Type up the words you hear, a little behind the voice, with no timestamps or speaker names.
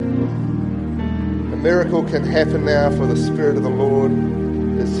miracle can happen now, for the Spirit of the Lord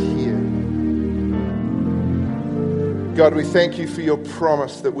is here. God, we thank you for your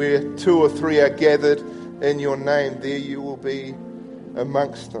promise that where two or three are gathered in your name, there you will be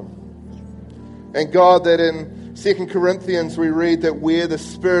amongst them. And God, that in 2 Corinthians we read that where the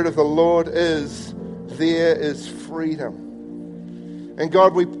Spirit of the Lord is, there is freedom. And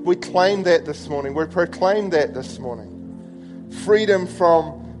God, we claim that this morning. We proclaim that this morning. Freedom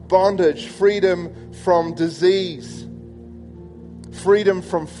from bondage, freedom from disease, freedom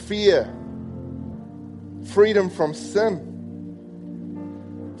from fear, freedom from sin,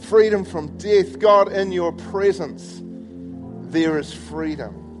 freedom from death. God, in your presence, there is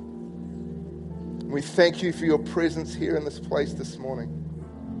freedom. We thank you for your presence here in this place this morning.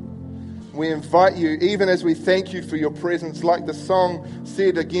 We invite you, even as we thank you for your presence, like the song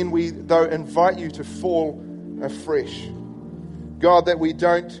said again, we though invite you to fall afresh. God, that we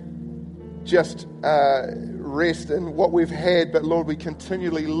don't just rest in what we've had, but Lord, we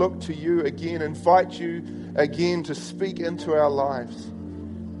continually look to you again, invite you again to speak into our lives,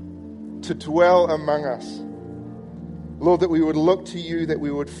 to dwell among us. Lord, that we would look to you, that we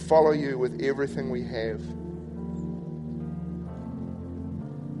would follow you with everything we have.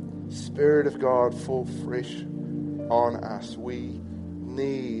 Spirit of God, fall fresh on us. We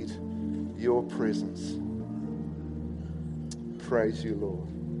need your presence. Praise you, Lord.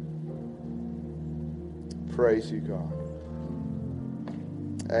 Praise you, God.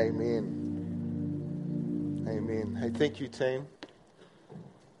 Amen. Amen. Hey, thank you, team.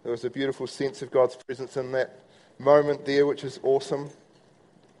 There was a beautiful sense of God's presence in that moment there, which is awesome.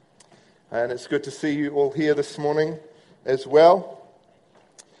 And it's good to see you all here this morning as well.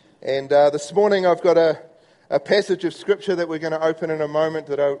 And this morning I've got a passage of Scripture that we're going to open in a moment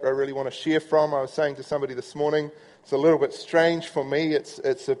that I really want to share from. I was saying to somebody this morning, it's a little bit strange for me. It's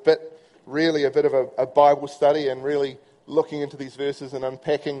a bit of a Bible study and really looking into these verses and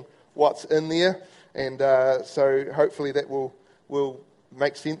unpacking what's in there. And so hopefully that will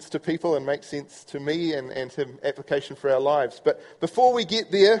make sense to people and make sense to me and have application for our lives. But before we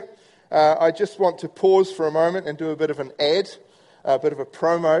get there, I just want to pause for a moment and do a bit of an ad, a bit of a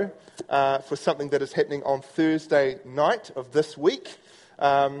promo for something that is happening on Thursday night of this week.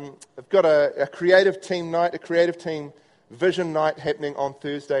 I've got a creative team night, a creative team vision night happening on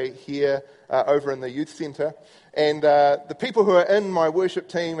Thursday here over in the youth centre. And the people who are in my worship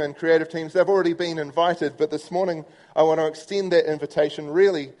team and creative teams, they've already been invited. But this morning I want to extend that invitation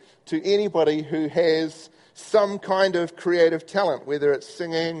really to anybody who has some kind of creative talent, whether it's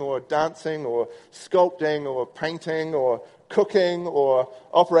singing or dancing or sculpting or painting or cooking or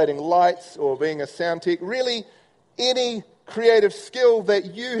operating lights or being a sound tech. Really, any creative skill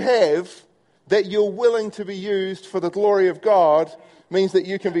that you have that you're willing to be used for the glory of God means that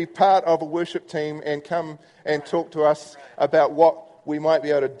you can be part of a worship team and come and talk to us about what we might be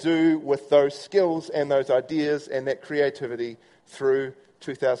able to do with those skills and those ideas and that creativity through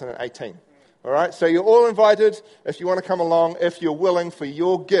 2018. All right, so you're all invited if you want to come along, if you're willing for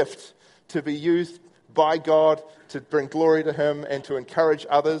your gift to be used by God to bring glory to Him and to encourage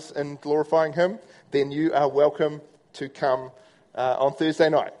others in glorifying Him, then you are welcome to come on Thursday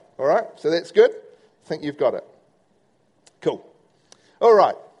night. All right, so that's good. I think you've got it. Cool. All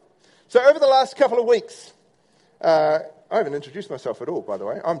right. So over the last couple of weeks, I haven't introduced myself at all, by the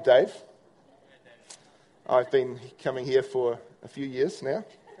way. I'm Dave. I've been coming here for a few years now.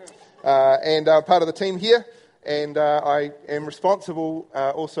 And I'm part of the team here. And I am responsible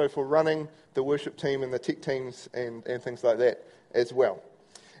also for running the worship team and the tech teams and things like that as well.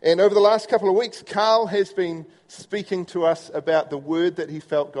 And over the last couple of weeks, Carl has been speaking to us about the word that he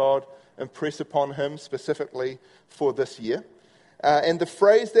felt God impress upon him specifically for this year. And the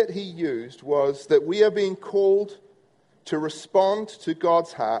phrase that he used was that we are being called to respond to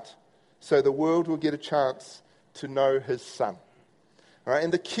God's heart so the world will get a chance to know His Son. All right,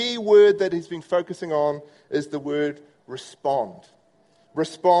 and the key word that he's been focusing on is the word respond.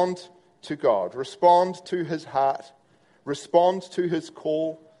 Respond to God. Respond to His heart. Respond to His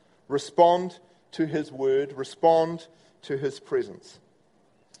call. Respond to His word. Respond to His presence.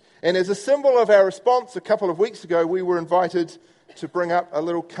 And as a symbol of our response, a couple of weeks ago, we were invited to bring up a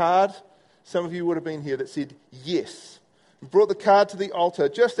little card. Some of you would have been here that said yes. We brought the card to the altar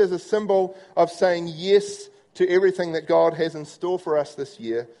just as a symbol of saying yes to everything that God has in store for us this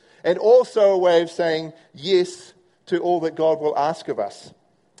year, and also a way of saying yes to all that God will ask of us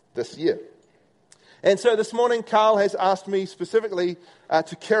this year. And so this morning, Carl has asked me specifically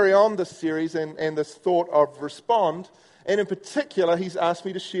to carry on this series and this thought of respond. And in particular, he's asked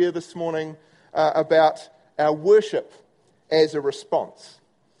me to share this morning about our worship as a response.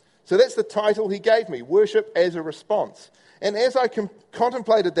 So that's the title he gave me, Worship as a Response. And as I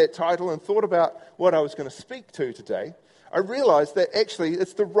contemplated that title and thought about what I was going to speak to today, I realized that actually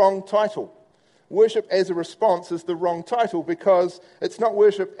it's the wrong title. Worship as a Response is the wrong title because it's not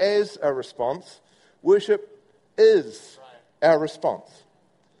worship as a response. Worship is our response.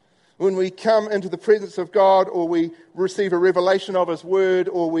 When we come into the presence of God, or we receive a revelation of His Word,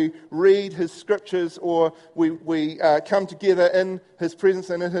 or we read His Scriptures, or we come together in His presence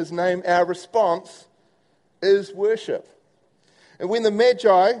and in His name, our response is worship. And when the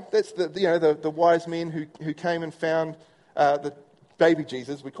Magi, that's the wise men who came and found the baby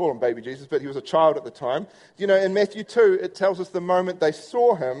Jesus, we call him baby Jesus, but he was a child at the time. In Matthew 2, it tells us the moment they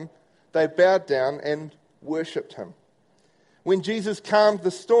saw him, they bowed down and worshipped him. When Jesus calmed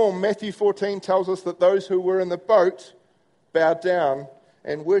the storm, Matthew 14 tells us that those who were in the boat bowed down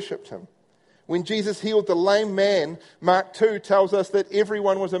and worshipped him. When Jesus healed the lame man, Mark 2 tells us that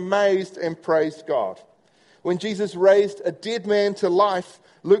everyone was amazed and praised God. When Jesus raised a dead man to life,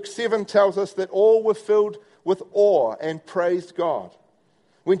 Luke 7 tells us that all were filled with awe and praised God.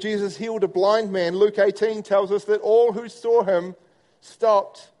 When Jesus healed a blind man, Luke 18 tells us that all who saw him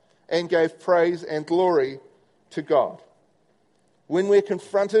stopped and gave praise and glory to God. When we're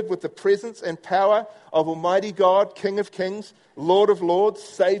confronted with the presence and power of Almighty God, King of Kings, Lord of Lords,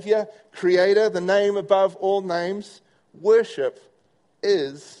 Savior, Creator, the name above all names, worship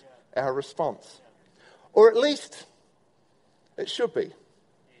is our response. Or at least, it should be.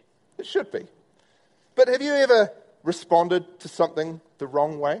 It should be. But have you ever responded to something the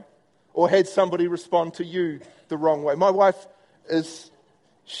wrong way? Or had somebody respond to you the wrong way? My wife is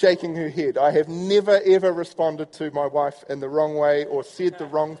shaking her head. I have never, ever responded to my wife in the wrong way or said the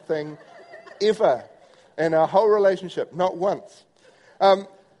wrong thing, ever, in our whole relationship, not once.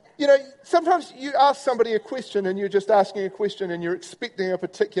 Sometimes you ask somebody a question and you're just asking a question and you're expecting a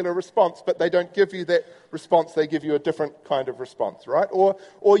particular response, but they don't give you that response, they give you a different kind of response, right?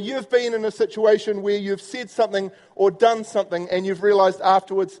 Or you've been in a situation where you've said something or done something and you've realized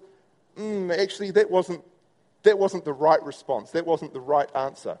afterwards, actually that wasn't the right response, that wasn't the right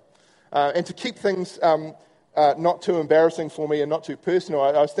answer. And to keep things not too embarrassing for me and not too personal,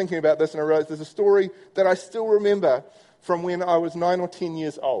 I was thinking about this and I realized there's a story that I still remember from when I was 9 or 10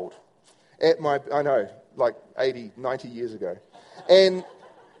 years old, like 80, 90 years ago. And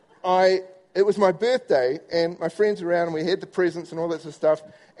it was my birthday, and my friends were around, and we had the presents and all that sort of stuff.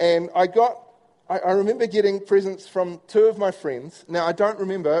 And I remember getting presents from two of my friends. Now, I don't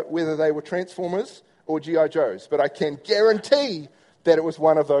remember whether they were Transformers or G.I. Joes, but I can guarantee that it was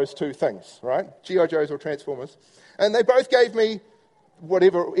one of those two things, right? G.I. Joes or Transformers. And they both gave me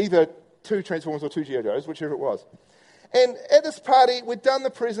either two Transformers or two G.I. Joes, whichever it was. And at this party, we'd done the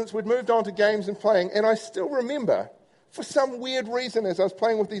presents, we'd moved on to games and playing, and I still remember, for some weird reason as I was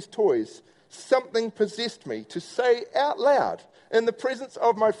playing with these toys, something possessed me to say out loud in the presence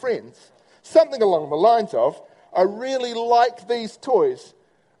of my friends, something along the lines of, I really like these toys,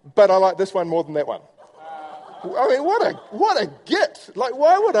 but I like this one more than that one. I mean, what a git. Like,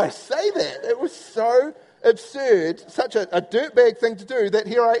 why would I say that? It was so absurd, such a dirtbag thing to do, that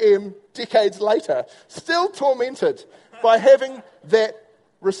here I am, decades later, still tormented by having that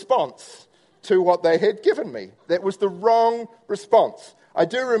response to what they had given me. That was the wrong response. I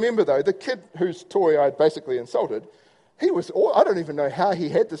do remember, though, the kid whose toy I'd basically insulted, I don't even know how he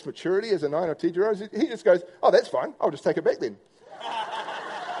had this maturity as a 9 or 10-year-old. He just goes, oh, that's fine, I'll just take it back then.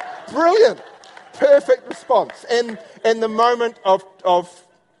 Brilliant. Perfect response. And the moment of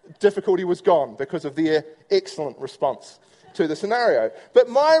difficulty was gone because of their excellent response to the scenario. But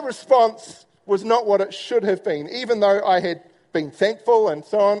my response was not what it should have been. Even though I had been thankful and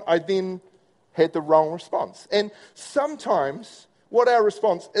so on, I then had the wrong response. And sometimes what our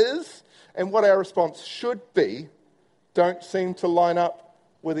response is and what our response should be don't seem to line up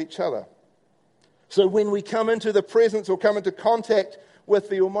with each other. So when we come into the presence or come into contact with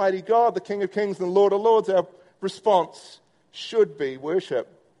the Almighty God, the King of Kings and Lord of Lords, our response should be worship.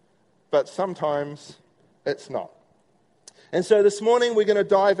 But sometimes it's not. And so this morning we're going to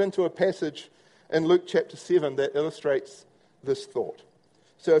dive into a passage in Luke chapter 7 that illustrates this thought.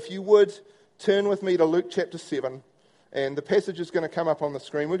 So if you would, turn with me to Luke chapter 7, and the passage is going to come up on the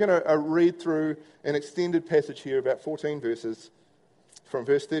screen. We're going to read through an extended passage here, about 14 verses, from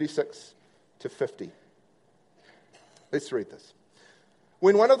verse 36 to 50. Let's read this.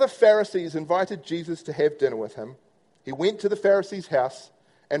 When one of the Pharisees invited Jesus to have dinner with him, he went to the Pharisee's house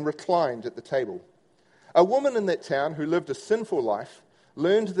and reclined at the table. A woman in that town who lived a sinful life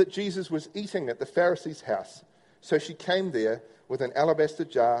learned that Jesus was eating at the Pharisee's house, so she came there with an alabaster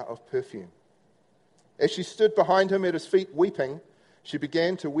jar of perfume. As she stood behind him at his feet weeping, she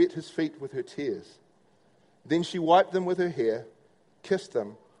began to wet his feet with her tears. Then she wiped them with her hair, kissed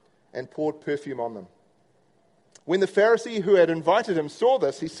them, and poured perfume on them. When the Pharisee who had invited him saw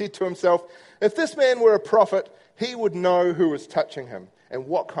this, he said to himself, "If this man were a prophet, he would know who is touching him and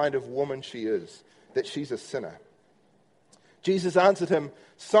what kind of woman she is, that she's a sinner." Jesus answered him,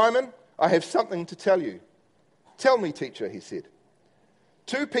 "Simon, I have something to tell you." "Tell me, teacher," he said.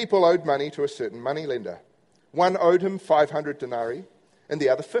 2 people owed money to a certain moneylender. One owed him 500 denarii and the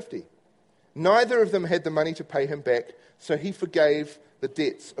other 50. Neither of them had the money to pay him back, so he forgave the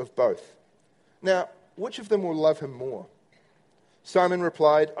debts of both. Now, which of them will love him more?" Simon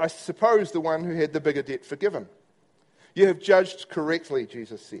replied, "I suppose the one who had the bigger debt forgiven." "You have judged correctly,"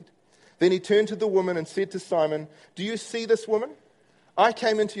 Jesus said. Then he turned to the woman and said to Simon, "Do you see this woman? I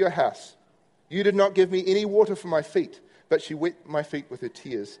came into your house. You did not give me any water for my feet, but she wet my feet with her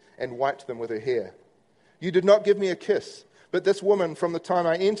tears and wiped them with her hair. You did not give me a kiss, but this woman, from the time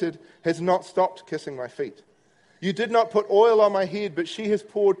I entered, has not stopped kissing my feet. You did not put oil on my head, but she has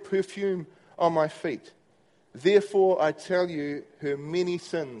poured perfume on my feet. Therefore, I tell you, her many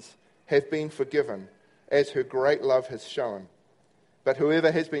sins have been forgiven, as her great love has shown. But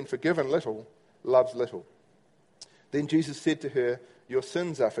whoever has been forgiven little, loves little." Then Jesus said to her, "Your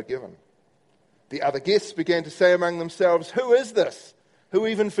sins are forgiven." The other guests began to say among themselves, "Who is this, who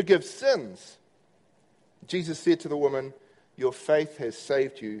even forgives sins?" Jesus said to the woman, "Your faith has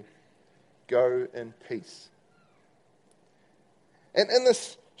saved you. Go in peace." And in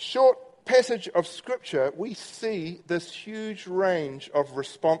this short passage of Scripture, we see this huge range of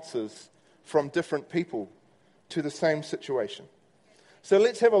responses from different people to the same situation. So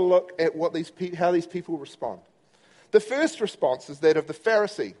let's have a look at how these people respond. The first response is that of the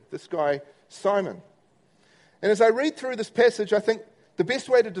Pharisee, this guy Simon. And as I read through this passage, I think the best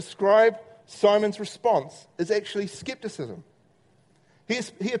way to describe Simon's response is actually skepticism.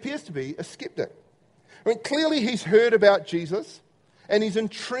 He appears to be a skeptic. I mean, clearly he's heard about Jesus, and he's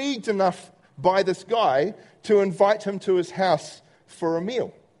intrigued enough by this guy to invite him to his house for a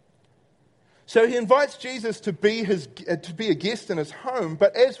meal. So he invites Jesus to be a guest in his home,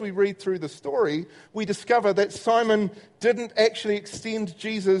 but as we read through the story, we discover that Simon didn't actually extend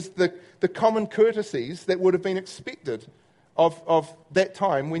Jesus the common courtesies that would have been expected of that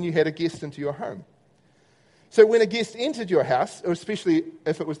time when you had a guest into your home. So when a guest entered your house, or especially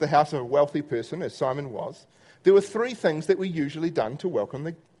if it was the house of a wealthy person, as Simon was, there were 3 things that were usually done to welcome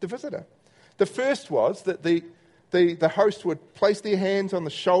the visitor. The first was that the host would place their hands on the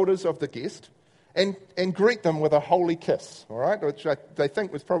shoulders of the guest and greet them with a holy kiss, all right, which they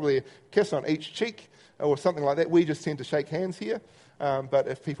think was probably a kiss on each cheek or something like that. We just tend to shake hands here, but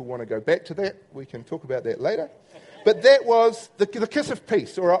if people want to go back to that, we can talk about that later. But that was the kiss of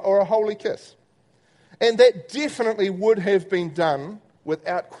peace, or a holy kiss. And that definitely would have been done,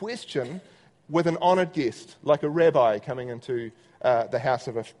 without question, with an honoured guest, like a rabbi coming into the house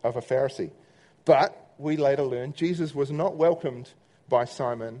of a Pharisee. But we later learn Jesus was not welcomed by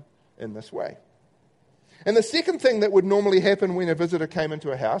Simon in this way. And the second thing that would normally happen when a visitor came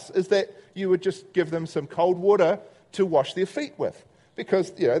into a house is that you would just give them some cold water to wash their feet with. Because,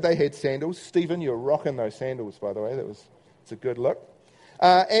 they had sandals. Stephen, you're rocking those sandals, by the way. It's a good look.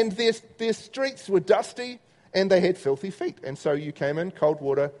 And their streets were dusty, and they had filthy feet. And so you came in, cold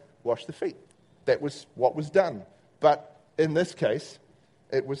water, wash the feet. That was what was done. But in this case,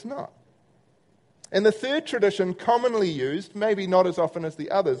 it was not. And the third tradition, commonly used, maybe not as often as the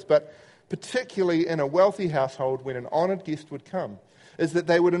others, but particularly in a wealthy household when an honoured guest would come, is that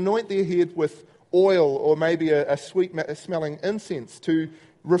they would anoint their head with oil or maybe a sweet-smelling incense to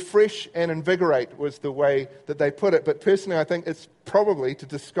refresh and invigorate, was the way that they put it. But personally, I think it's probably to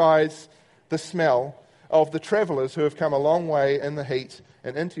disguise the smell of the travellers who have come a long way in the heat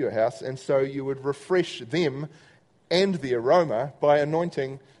and into your house, and so you would refresh them and the aroma by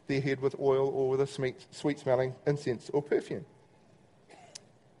anointing their head with oil or with a sweet-smelling incense or perfume.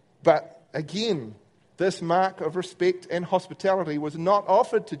 But again, this mark of respect and hospitality was not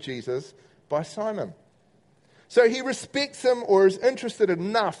offered to Jesus by Simon. So he respects him, or is interested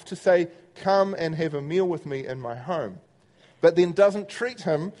enough to say, "Come and have a meal with me in my home," but then doesn't treat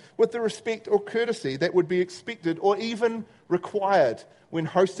him with the respect or courtesy that would be expected or even required when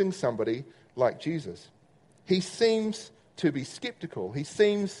hosting somebody like Jesus. He seems to be skeptical. He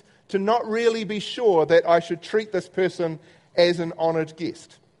seems to not really be sure that I should treat this person as an honoured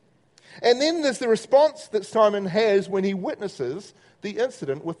guest. And then there's the response that Simon has when he witnesses the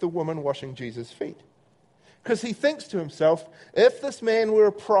incident with the woman washing Jesus' feet. Because he thinks to himself, if this man were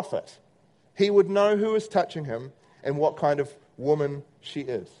a prophet, he would know who is touching him and what kind of woman she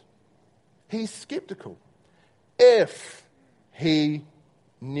is. He's skeptical. If he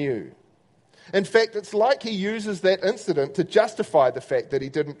knew. In fact, it's like he uses that incident to justify the fact that he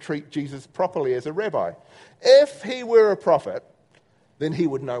didn't treat Jesus properly as a rabbi. If he were a prophet, then he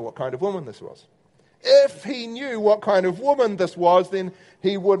would know what kind of woman this was. If he knew what kind of woman this was, then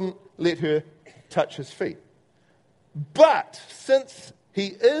he wouldn't let her touch his feet. But since he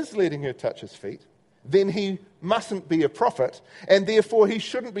is letting her touch his feet, then he mustn't be a prophet, and therefore he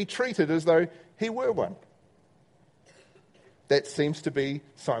shouldn't be treated as though he were one. That seems to be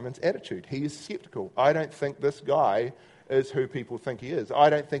Simon's attitude. He is skeptical. I don't think this guy is who people think he is. I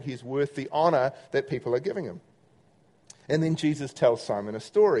don't think he's worth the honor that people are giving him. And then Jesus tells Simon a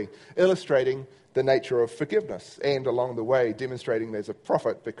story, illustrating the nature of forgiveness, and along the way demonstrating there's a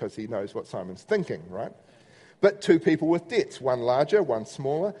prophet because he knows what Simon's thinking, right? But two people with debts, one larger, one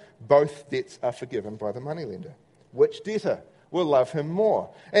smaller, both debts are forgiven by the moneylender. Which debtor will love him more?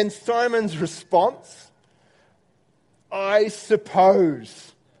 And Simon's response, I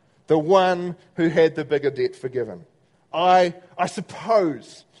suppose the one who had the bigger debt forgiven. I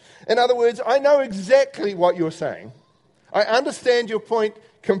suppose. In other words, I know exactly what you're saying. I understand your point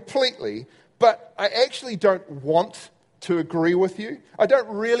completely, but I actually don't want to agree with you. I don't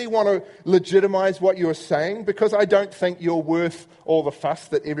really want to legitimize what you're saying because I don't think you're worth all the fuss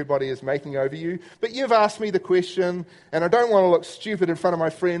that everybody is making over you. But you've asked me the question, and I don't want to look stupid in front of my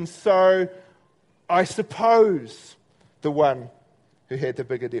friends, so I suppose the one who had the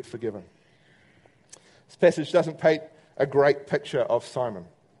bigger debt forgiven. This passage doesn't paint a great picture of Simon.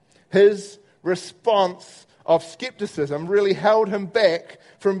 His response of skepticism really held him back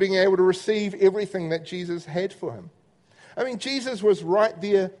from being able to receive everything that Jesus had for him. I mean, Jesus was right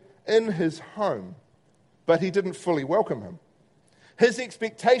there in his home, but he didn't fully welcome him. His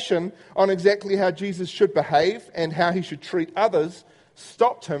expectation on exactly how Jesus should behave and how he should treat others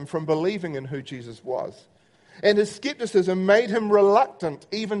stopped him from believing in who Jesus was. And his skepticism made him reluctant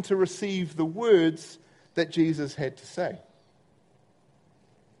even to receive the words that Jesus had to say.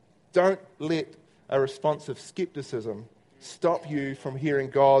 Don't let a response of skepticism stop you from hearing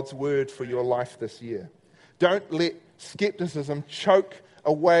God's word for your life this year. Don't let skepticism choke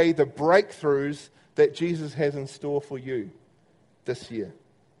away the breakthroughs that Jesus has in store for you this year.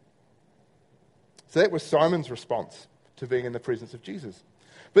 So that was Simon's response to being in the presence of Jesus.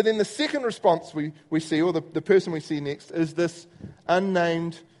 But then the second response we see, or the person we see next, is this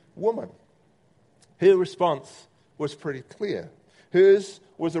unnamed woman. Her response was pretty clear. Hers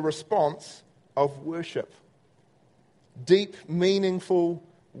was a response of worship. Deep, meaningful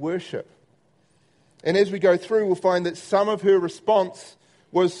worship. And as we go through, we'll find that some of her response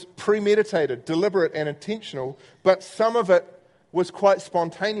was premeditated, deliberate and intentional, but some of it was quite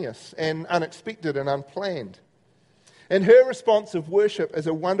spontaneous and unexpected and unplanned. And her response of worship is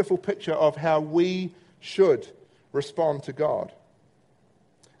a wonderful picture of how we should respond to God.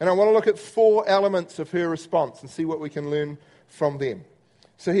 And I want to look at 4 elements of her response and see what we can learn from them.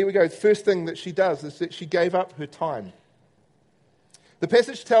 So here we go. The first thing that she does is that she gave up her time. The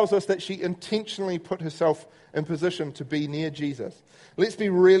passage tells us that she intentionally put herself in position to be near Jesus. Let's be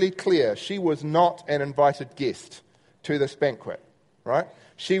really clear. She was not an invited guest to this banquet, right?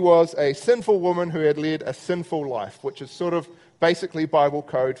 She was a sinful woman who had led a sinful life, which is sort of basically Bible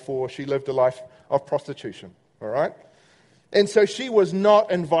code for she lived a life of prostitution, all right? And so she was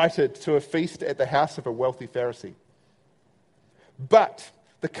not invited to a feast at the house of a wealthy Pharisee. But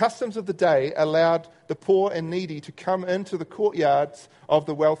the customs of the day allowed the poor and needy to come into the courtyards of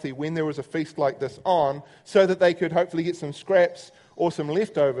the wealthy when there was a feast like this on, so that they could hopefully get some scraps or some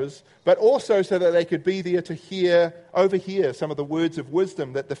leftovers, but also so that they could be there to overhear some of the words of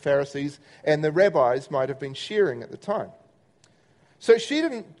wisdom that the Pharisees and the rabbis might have been sharing at the time. So she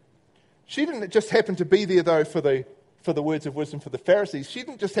didn't just happen to be there, though, for the words of wisdom for the Pharisees. She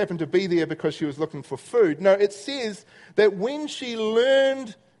didn't just happen to be there because she was looking for food. No, it says that when she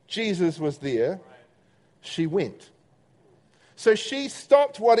learned Jesus was there, she went. So she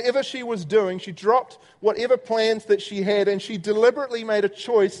stopped whatever she was doing, she dropped whatever plans that she had, and she deliberately made a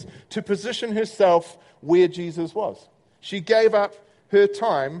choice to position herself where Jesus was. She gave up her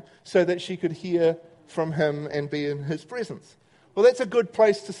time so that she could hear from him and be in his presence. Well, that's a good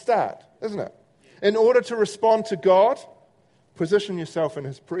place to start, isn't it? In order to respond to God, position yourself in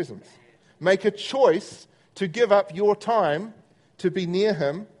his presence. Make a choice to give up your time to be near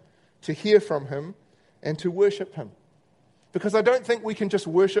him, to hear from him, and to worship him. Because I don't think we can just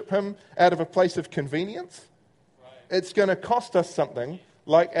worship him out of a place of convenience. It's going to cost us something,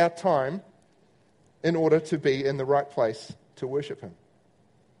 like our time, in order to be in the right place to worship him.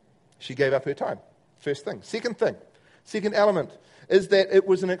 She gave up her time. First thing. Second element, is that it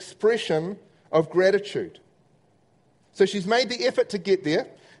was an expression of gratitude. So she's made the effort to get there.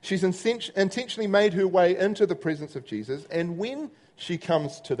 She's intentionally made her way into the presence of Jesus. And when she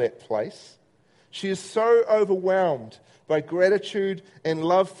comes to that place, she is so overwhelmed by gratitude and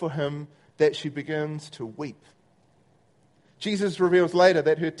love for him that she begins to weep. Jesus reveals later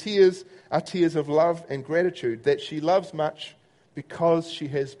that her tears are tears of love and gratitude, that she loves much because she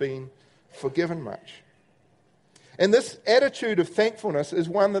has been forgiven much. And this attitude of thankfulness is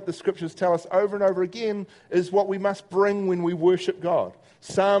one that the scriptures tell us over and over again is what we must bring when we worship God.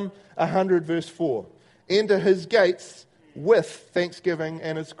 Psalm 100 verse 4. Enter his gates with thanksgiving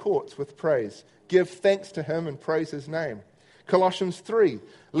and his courts with praise. Give thanks to him and praise his name. Colossians 3.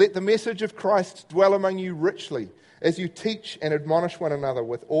 Let the message of Christ dwell among you richly, as you teach and admonish one another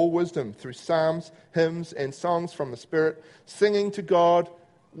with all wisdom through psalms, hymns, and songs from the Spirit, singing to God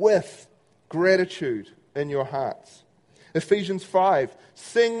with gratitude in your hearts. Ephesians 5,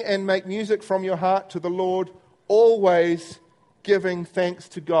 sing and make music from your heart to the Lord, always giving thanks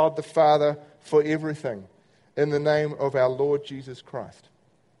to God the Father for everything, in the name of our Lord Jesus Christ.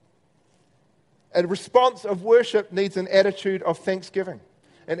 A response of worship needs an attitude of thanksgiving,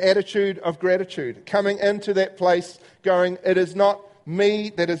 an attitude of gratitude, coming into that place going, it is not me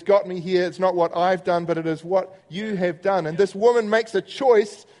that has got me here, it's not what I've done, but it is what you have done. And this woman makes a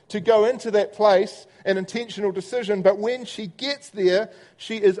choice to go into that place, an intentional decision, but when she gets there,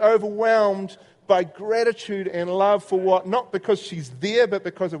 she is overwhelmed by gratitude and love for what, not because she's there, but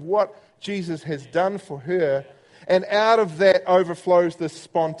because of what Jesus has done for her. And out of that overflows this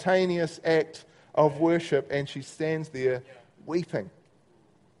spontaneous act of worship, and she stands there weeping.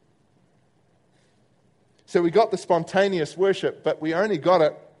 So we got the spontaneous worship, but we only got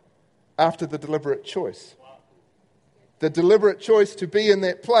it after the deliberate choice. The deliberate choice to be in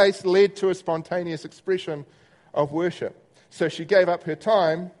that place led to a spontaneous expression of worship. So she gave up her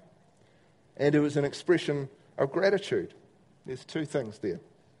time, and it was an expression of gratitude. There's two things there.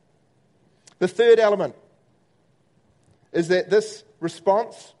 The third element is that this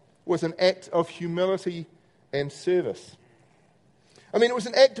response was an act of humility and service. I mean, it was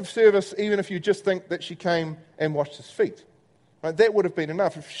an act of service even if you just think that she came and washed his feet. Right? That would have been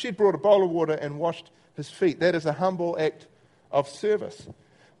enough. If she'd brought a bowl of water and washed his feet, that is a humble act of service.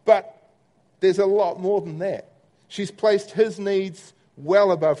 But there's a lot more than that. She's placed his needs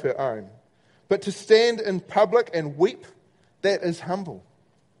well above her own. But to stand in public and weep, that is humble.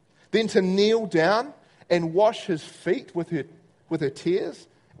 Then to kneel down and wash his feet with her tears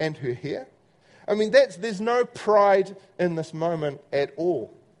and her hair. I mean, there's no pride in this moment at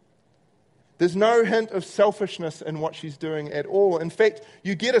all. There's no hint of selfishness in what she's doing at all. In fact,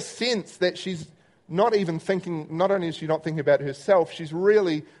 you get a sense that she's not even thinking, not only is she not thinking about herself, she's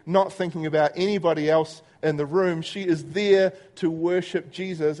really not thinking about anybody else in the room. She is there to worship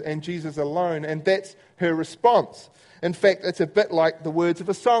Jesus and Jesus alone, and that's her response. In fact, it's a bit like the words of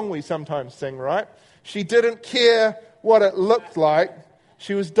a song we sometimes sing, right? She didn't care what it looked like.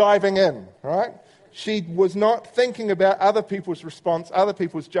 She was diving in, right? She was not thinking about other people's response, other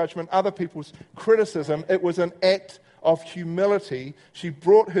people's judgment, other people's criticism. It was an act of humility. She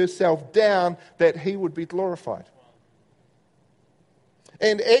brought herself down that he would be glorified.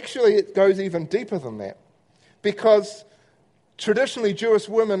 And actually it goes even deeper than that, because traditionally Jewish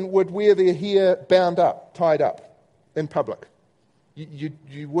women would wear their hair bound up, tied up in public.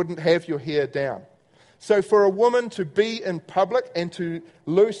 You wouldn't have your hair down. So for a woman to be in public and to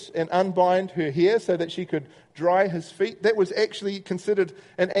loose and unbind her hair so that she could dry his feet, that was actually considered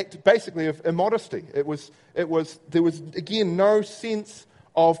an act basically of immodesty. There was again no sense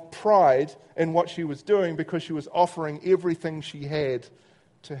of pride in what she was doing because she was offering everything she had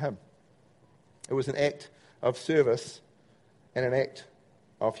to him. It was an act of service and an act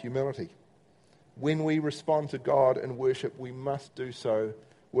of humility. When we respond to God in worship, we must do so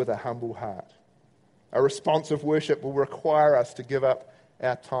with a humble heart. A response of worship will require us to give up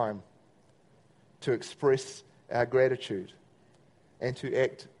our time, to express our gratitude, and to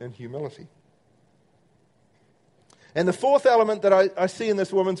act in humility. And the fourth element that I see in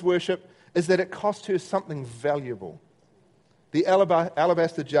this woman's worship is that it cost her something valuable. The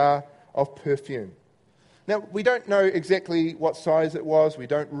alabaster jar of perfume. Now, we don't know exactly what size it was. We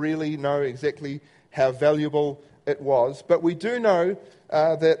don't really know exactly how valuable it was. But we do know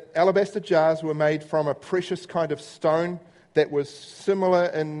that alabaster jars were made from a precious kind of stone that was similar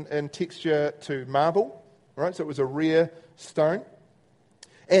in texture to marble. Right? So it was a rare stone.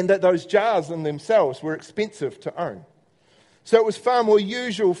 And that those jars in themselves were expensive to own. So it was far more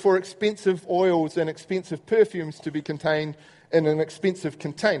usual for expensive oils and expensive perfumes to be contained in an expensive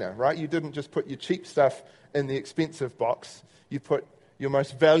container, right? You didn't just put your cheap stuff in the expensive box. You put your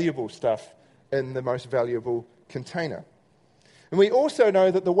most valuable stuff in the most valuable container. And we also know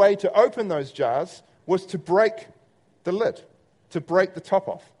that the way to open those jars was to break the lid, to break the top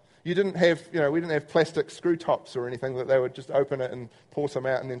off. We didn't have plastic screw tops or anything that they would just open it and pour some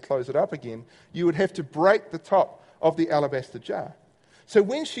out and then close it up again. You would have to break the top of the alabaster jar. So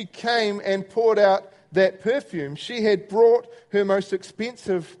when she came and poured out that perfume, she had brought her most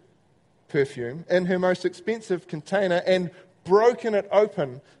expensive perfume in her most expensive container and broken it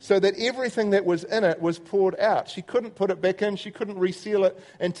open so that everything that was in it was poured out. She couldn't put it back in. She couldn't reseal it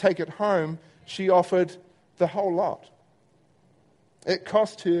and take it home. She offered the whole lot. It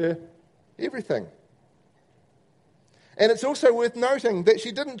cost her everything. And it's also worth noting that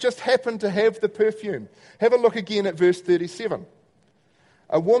she didn't just happen to have the perfume. Have a look again at verse 37.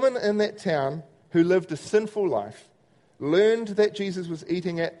 A woman in that town who lived a sinful life learned that Jesus was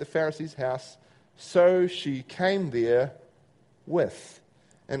eating at the Pharisee's house, so she came there with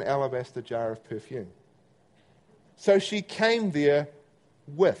an alabaster jar of perfume. So she came there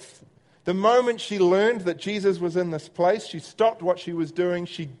with. The moment she learned that Jesus was in this place, she stopped what she was doing.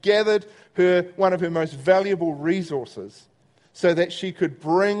 She gathered one of her most valuable resources so that she could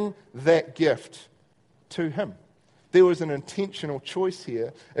bring that gift to him. There was an intentional choice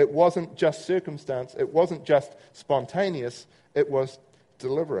here. It wasn't just circumstance. It wasn't just spontaneous. It was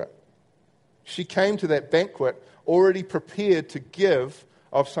deliberate. She came to that banquet already prepared to give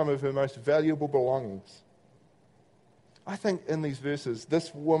of some of her most valuable belongings. I think in these verses,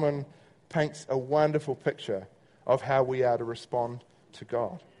 this woman paints a wonderful picture of how we are to respond to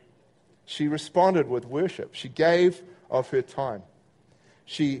God. She responded with worship. She gave of her time.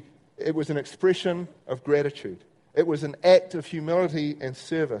 It was an expression of gratitude. It was an act of humility and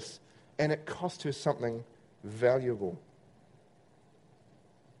service, and it cost her something valuable.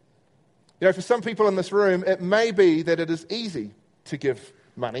 For some people in this room, it may be that it is easy to give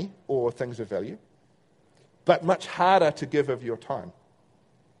money or things of value, but much harder to give of your time.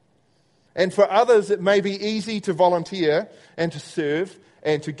 And for others, it may be easy to volunteer and to serve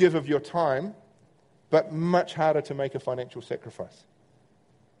and to give of your time, but much harder to make a financial sacrifice.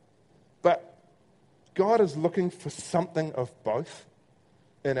 But God is looking for something of both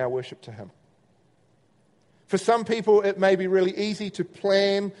in our worship to him. For some people, it may be really easy to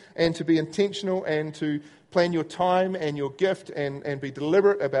plan and to be intentional and to plan your time and your gift and be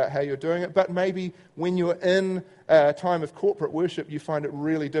deliberate about how you're doing it. But maybe when you're in a time of corporate worship, you find it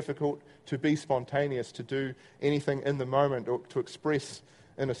really difficult to be spontaneous, to do anything in the moment or to express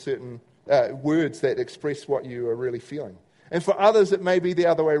in a certain words that express what you are really feeling. And for others, it may be the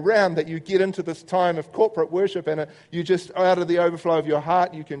other way around, that you get into this time of corporate worship and you just, out of the overflow of your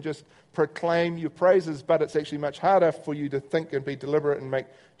heart, you can just proclaim your praises, but it's actually much harder for you to think and be deliberate and make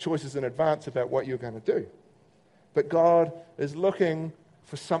choices in advance about what you're going to do. But God is looking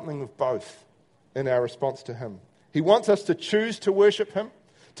for something of both in our response to him. He wants us to choose to worship him,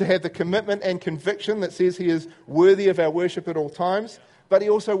 to have the commitment and conviction that says he is worthy of our worship at all times, but he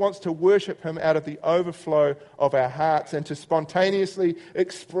also wants to worship him out of the overflow of our hearts and to spontaneously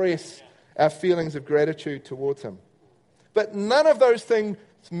express our feelings of gratitude towards him. But none of those things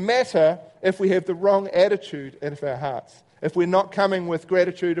matter if we have the wrong attitude in our hearts. If we're not coming with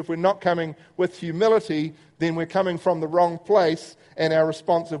gratitude, if we're not coming with humility, then we're coming from the wrong place and our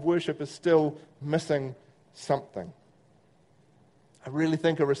response of worship is still missing something. I really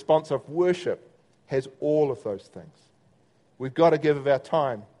think a response of worship has all of those things. We've got to give of our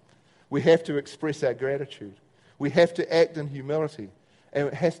time. We have to express our gratitude. We have to act in humility. And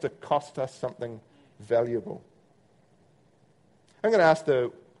it has to cost us something valuable. I'm going to ask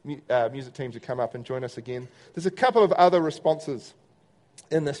the music team to come up and join us again. There's a couple of other responses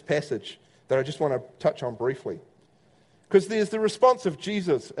in this passage that I just want to touch on briefly. Because there's the response of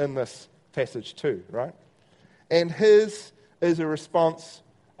Jesus in this passage too, right? And his is a response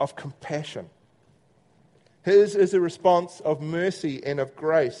of compassion. His is a response of mercy and of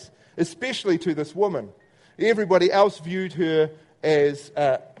grace, especially to this woman. Everybody else viewed her as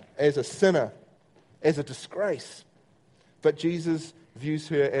a sinner, as a disgrace. But Jesus views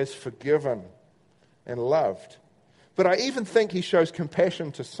her as forgiven and loved. But I even think he shows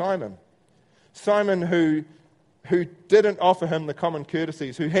compassion to Simon. Simon who didn't offer him the common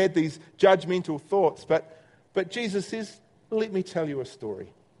courtesies, who had these judgmental thoughts. But Jesus says, let me tell you a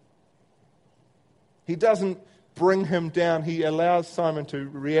story. He doesn't bring him down. He allows Simon to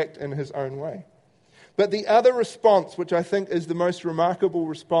react in his own way. But the other response, which I think is the most remarkable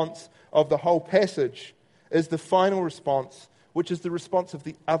response of the whole passage, is the final response, which is the response of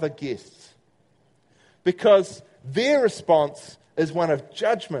the other guests. Because their response is one of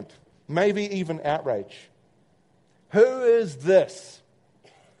judgment, maybe even outrage. Who is this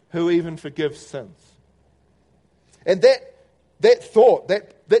who even forgives sins? And that thought,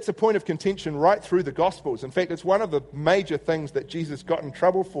 that's a point of contention right through the Gospels. In fact, it's one of the major things that Jesus got in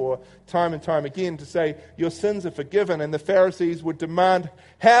trouble for time and time again, to say, your sins are forgiven. And the Pharisees would demand,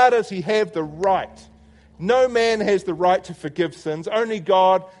 how does he have the right? No man has the right to forgive sins. Only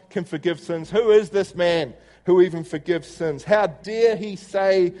God can forgive sins. Who is this man who even forgives sins? How dare he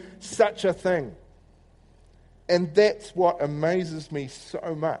say such a thing? And that's what amazes me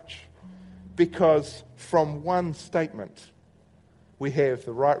so much, because from one statement, we have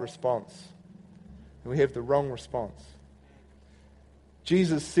the right response and we have the wrong response.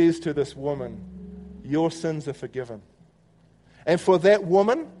 Jesus says to this woman, your sins are forgiven. And for that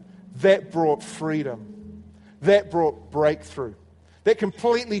woman, that brought freedom. That brought breakthrough. That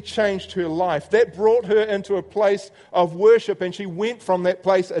completely changed her life. That brought her into a place of worship, and she went from that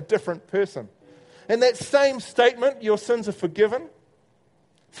place a different person. And that same statement, your sins are forgiven,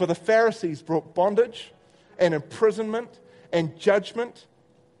 for the Pharisees brought bondage and imprisonment and judgment,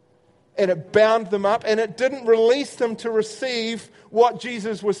 and it bound them up, and it didn't release them to receive what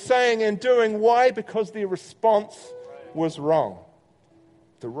Jesus was saying and doing. Why? Because their response was wrong.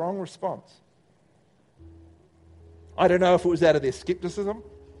 The wrong response. I don't know if it was out of their skepticism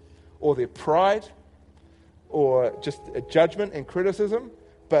or their pride or just a judgment and criticism,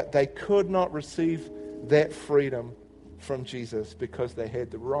 but they could not receive that freedom from Jesus because they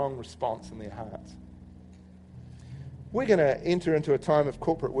had the wrong response in their hearts. We're going to enter into a time of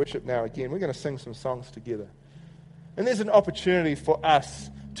corporate worship now again. We're going to sing some songs together. And there's an opportunity for us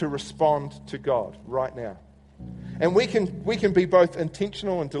to respond to God right now. And we can be both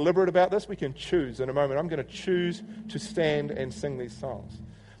intentional and deliberate about this. We can choose in a moment. I'm going to choose to stand and sing these songs.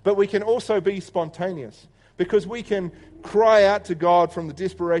 But we can also be spontaneous, because we can cry out to God from the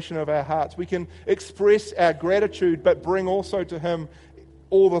desperation of our hearts. We can express our gratitude, but bring also to Him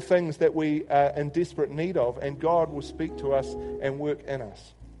all the things that we are in desperate need of, and God will speak to us and work in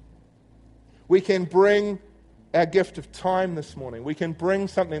us. We can bring our gift of time this morning. We can bring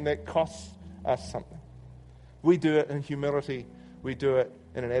something that costs us something. We do it in humility. We do it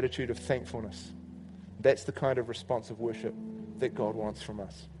in an attitude of thankfulness. That's the kind of responsive worship that God wants from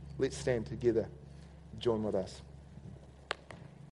us. Let's stand together. Join with us.